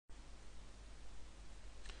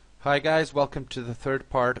Hi guys, welcome to the third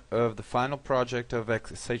part of the final project of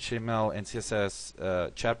HTML and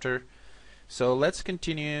CSS chapter. So let's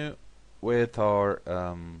continue with our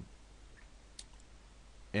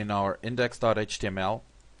in our index.html,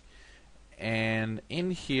 and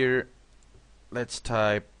in here let's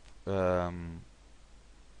type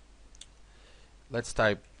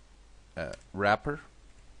wrapper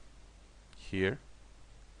here.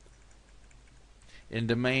 In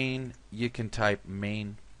the main you can type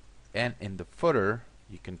main, and in the footer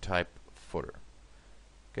you can type footer.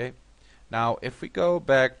 Okay, now if we go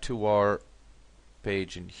back to our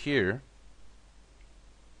page in here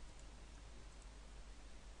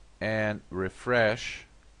and refresh,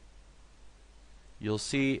 you'll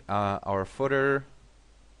see our footer,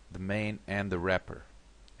 the main, and the wrapper.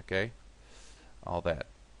 Okay, all that.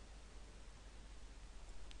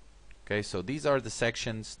 Okay, so these are the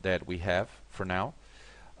sections that we have for now.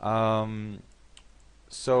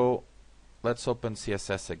 So let's open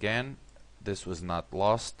CSS again. This was not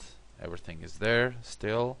lost, everything is there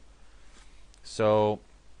still. So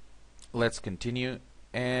let's continue,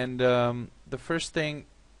 and the first thing,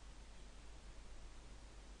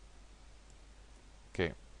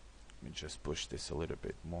 okay, let me just push this a little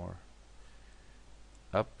bit more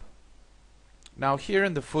up. Now here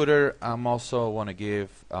in the footer I'm also want to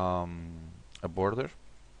give a border,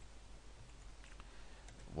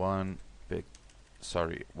 one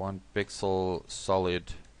pixel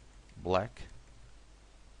solid black.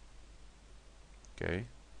 Okay,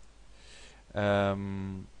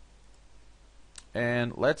 and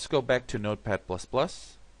let's go back to Notepad++,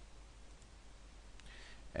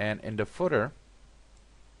 and in the footer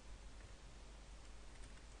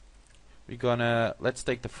let's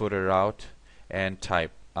take the footer out and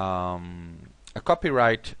type a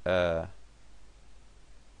copyright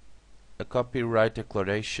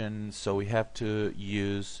declaration. So we have to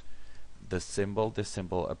use this symbol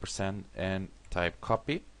 %, and type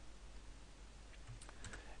copy.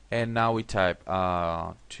 And now we type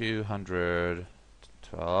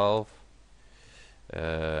 212.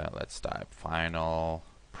 Let's type final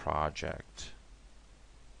project,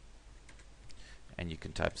 and you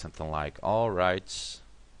can type something like all rights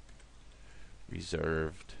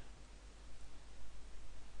reserved.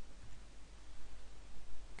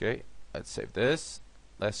 Okay, let's save this.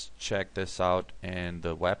 Let's check this out in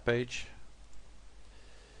the web page.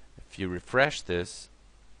 If you refresh this,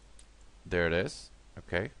 there it is.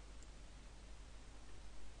 Okay,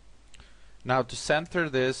 now to center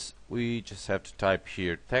this we just have to type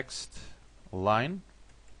here text line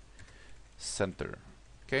center.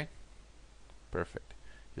 Okay, perfect.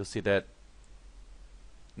 You'll see that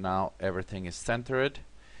now everything is centered,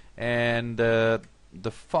 and the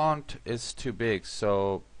font is too big,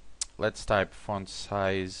 so let's type font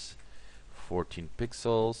size 14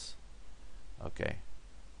 pixels. Okay,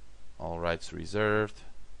 all rights reserved.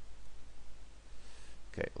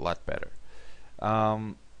 Okay, a lot better.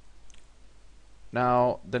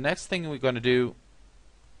 Now the next thing we're going to do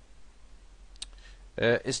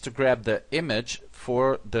is to grab the image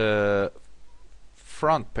for the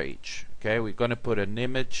front page. Okay, we're going to put an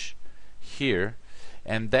image here,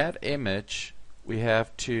 and that image we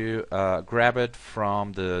have to grab it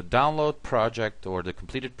from the download project or the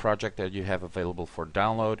completed project that you have available for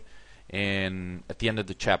download at the end of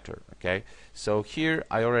the chapter. Okay, so here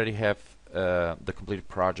I already have the completed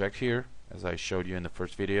project here, as I showed you in the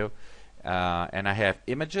first video, and I have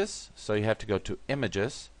images, so you have to go to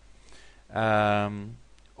images,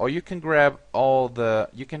 or you can grab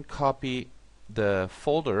you can copy the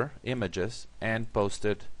folder images and paste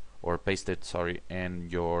it in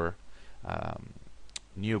your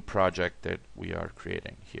new project that we are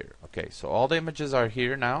creating here. Okay, so all the images are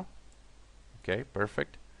here now. Okay,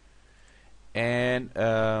 perfect. And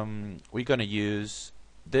we're going to use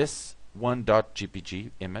this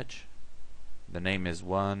 1.jpg image. The name is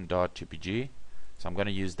 1.jpg, so I'm going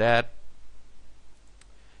to use that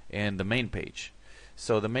in the main page.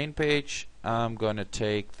 So the main page, I'm going to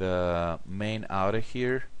take the main out of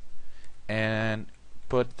here and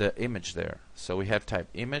put the image there. So we have type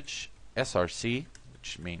image src,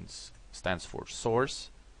 which stands for source,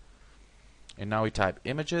 and now we type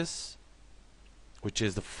images, which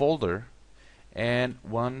is the folder, and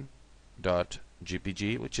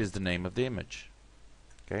 1.jpg, which is the name of the image.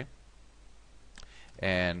 Okay,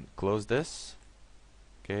 and close this.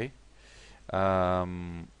 Okay,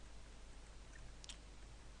 I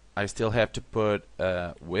still have to put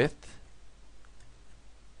width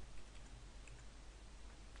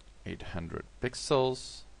 800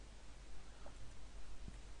 pixels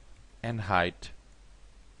and height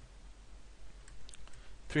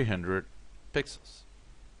 300 pixels.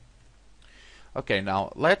 Okay,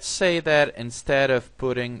 now let's say that instead of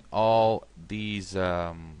putting all these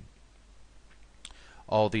in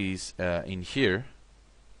here,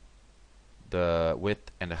 the width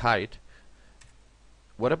and the height,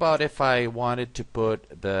 what about if I wanted to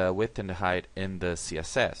put the width and the height in the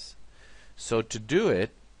CSS? So to do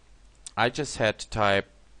it, I just had to type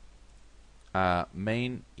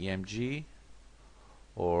main emg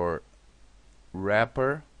or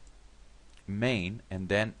wrapper main and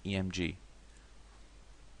then emg.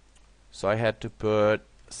 So I had to put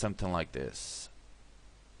something like this.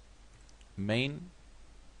 Main.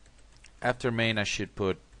 After main, I should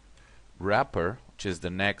put wrapper, which is the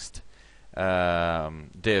next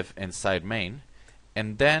div inside main,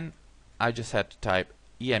 and then I just had to type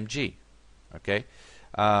emg. Okay.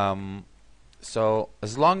 So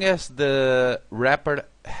as long as the wrapper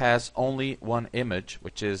has only one image,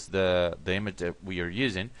 which is the image that we are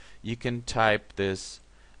using, you can type this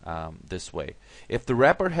this way. If the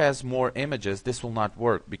wrapper has more images, this will not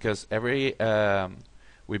work because we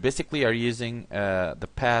basically are using the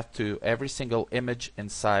path to every single image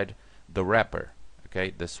inside the wrapper.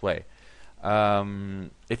 Okay, this way.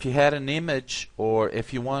 If you had an image, or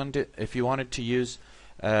if you wanted to use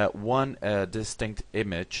one distinct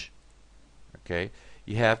image, okay,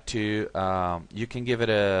 you have to you can give it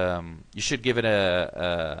a you should give it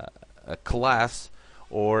a class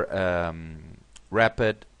or wrap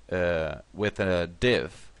it with a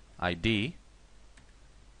div ID,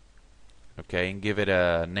 okay, and give it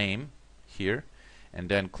a name here, and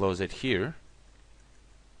then close it here.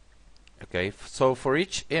 Okay, so for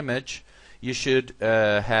each image, you should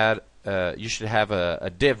have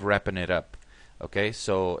a div wrapping it up. Okay,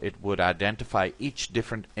 so it would identify each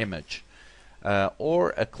different image.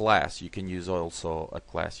 Or a class. You can use also a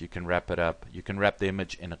class. You can wrap it up. You can wrap the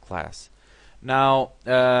image in a class. Now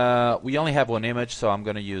we only have one image, so I'm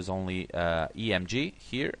going to use only emg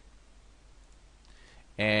here.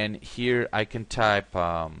 And here I can type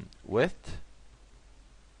width,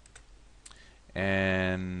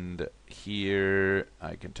 and here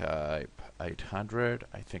I can type 800.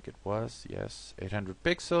 I think it was, yes, 800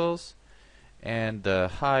 pixels, and the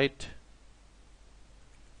height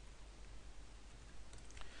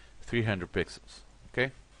 300 pixels.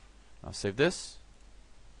 Okay, I'll save this,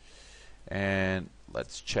 and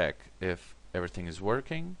let's check if everything is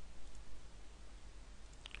working.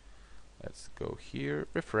 Let's go here,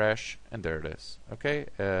 refresh, and there it is. Okay,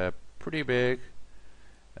 pretty big,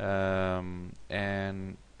 and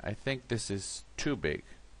I think this is too big.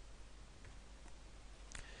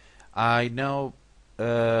 I know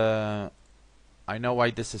why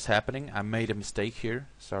this is happening. I made a mistake here.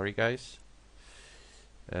 Sorry, guys.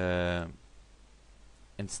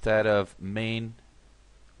 Instead of main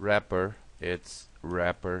wrapper, it's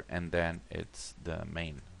wrapper and then it's the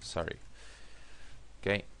main. Sorry.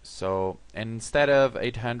 Okay, so instead of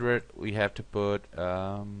 800, we have to put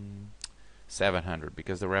 700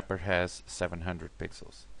 because the wrapper has 700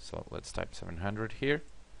 pixels. So let's type 700 here.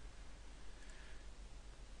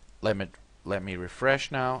 Let me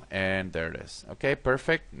refresh now, and there it is. Okay,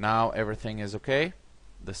 perfect. Now everything is okay.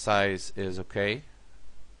 The size is okay.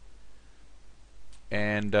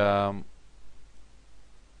 And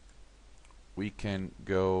we can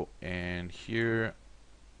go in here,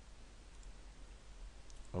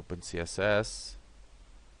 open CSS.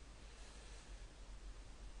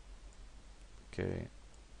 Okay.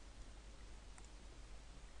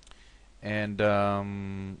 And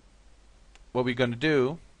what we're going to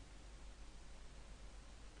do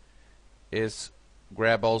is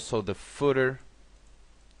grab also the footer,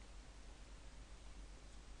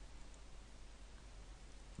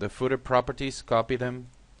 properties, copy them.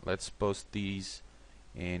 Let's post these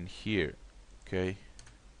in here. Okay,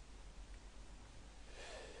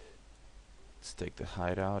 let's take the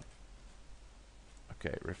height out.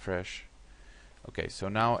 Okay, refresh. Okay, so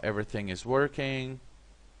now everything is working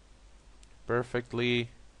perfectly.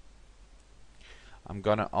 I'm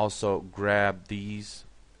gonna also grab these,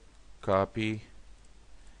 copy,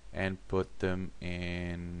 and put them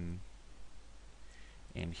in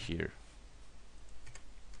here.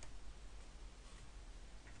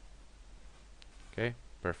 Okay,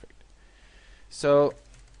 perfect. So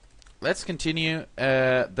let's continue.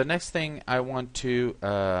 The next thing I want to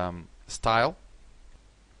style.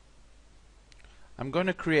 I'm going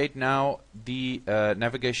to create now the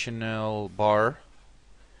navigational bar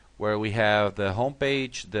where we have the home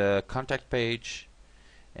page, the contact page,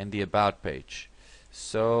 and the about page.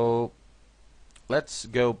 So let's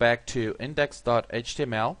go back to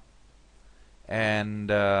index.html,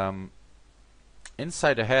 and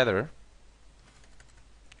inside the header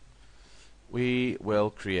we will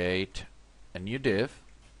create a new div,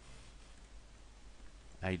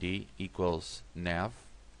 id equals nav.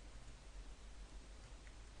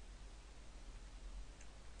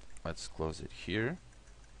 Let's close it here.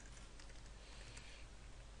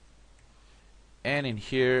 And in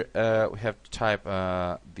here we have to type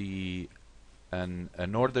an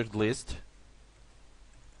ordered list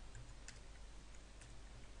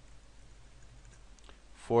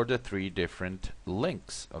for the 3 different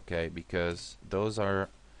links, okay, because those are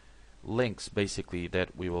links basically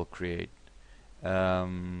that we will create.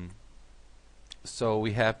 So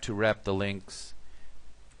we have to wrap the links.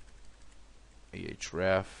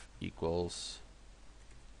 ahref equals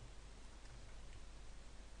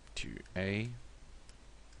to a,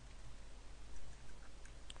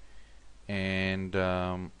 and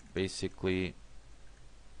basically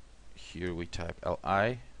here we type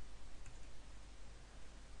li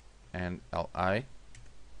and li,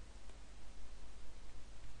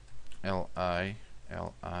 li.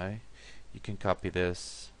 You can copy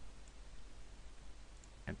this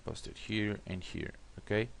and post it here and here.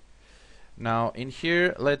 Okay. Now in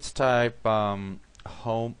here, let's type index.html,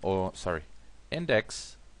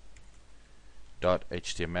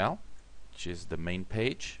 which is the main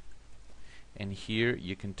page, and here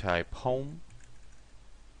you can type home,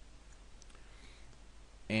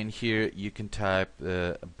 and here you can type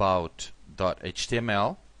about.html,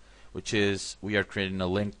 which is we are creating a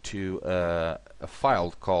link to a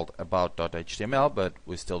file called about.html, but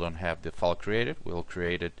we still don't have the file created. We'll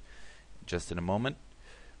create it just in a moment.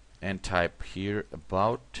 And type here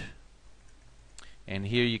about, and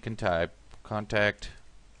here you can type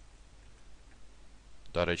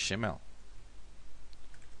contact.html.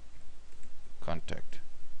 Contact.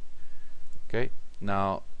 Okay,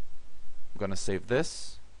 now I'm gonna save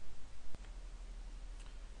this.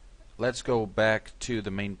 Let's go back to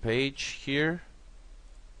the main page here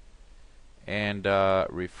and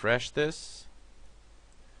refresh this.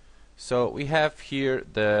 So we have here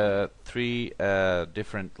the 3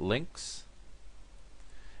 different links,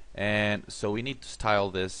 and so we need to style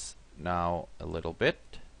this now a little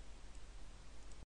bit.